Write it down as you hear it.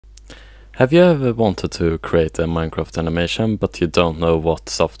Have you ever wanted to create a Minecraft animation but you don't know what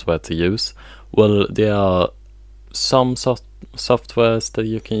software to use? Well, there are some softwares that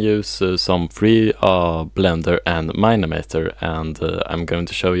you can use. Some free are Blender and Mine-imator, and I'm going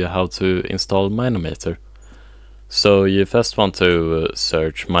to show you how to install Mine-imator. So you first want to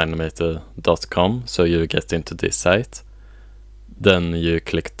search Mine-imator.com, so you get into this site. Then you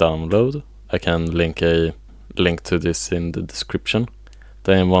click download. I can link to this in the description.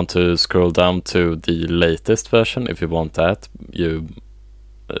 Then you want to scroll down to the latest version if you want that.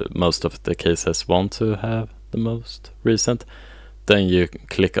 Most of the cases want to have the most recent. Then you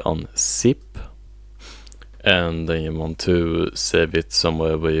click on zip, and then you want to save it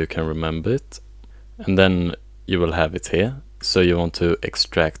somewhere where you can remember it, and then you will have it here. So you want to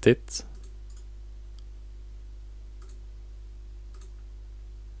extract it,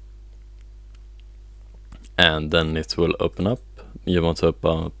 and then it will open up. You want to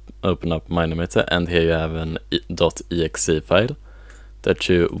open up Mine-imator, and here you have an .exe file that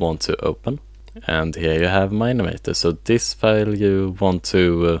you want to open, and here you have Mine-imator. So this file you want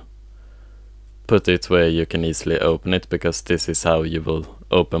to put it where you can easily open it, because this is how you will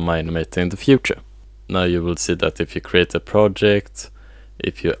open Mine-imator in the future. Now you will see that if you create a project,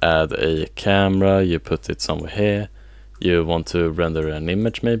 if you add a camera, you put it somewhere here. You want to render an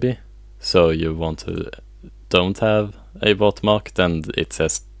image maybe, so you want to don't have a watermark, then it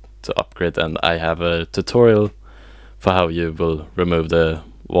says to upgrade, and I have a tutorial for how you will remove the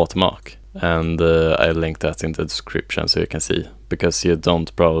watermark, and I'll link that in the description so you can see, because you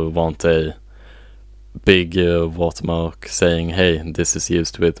don't probably want a big watermark saying, hey, this is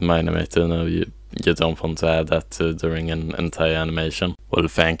used with Mine-imator. No, you don't want to add that during an entire animation. Well,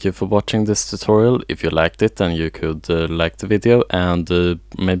 thank you for watching this tutorial. If you liked it, then you could like the video and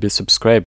maybe subscribe.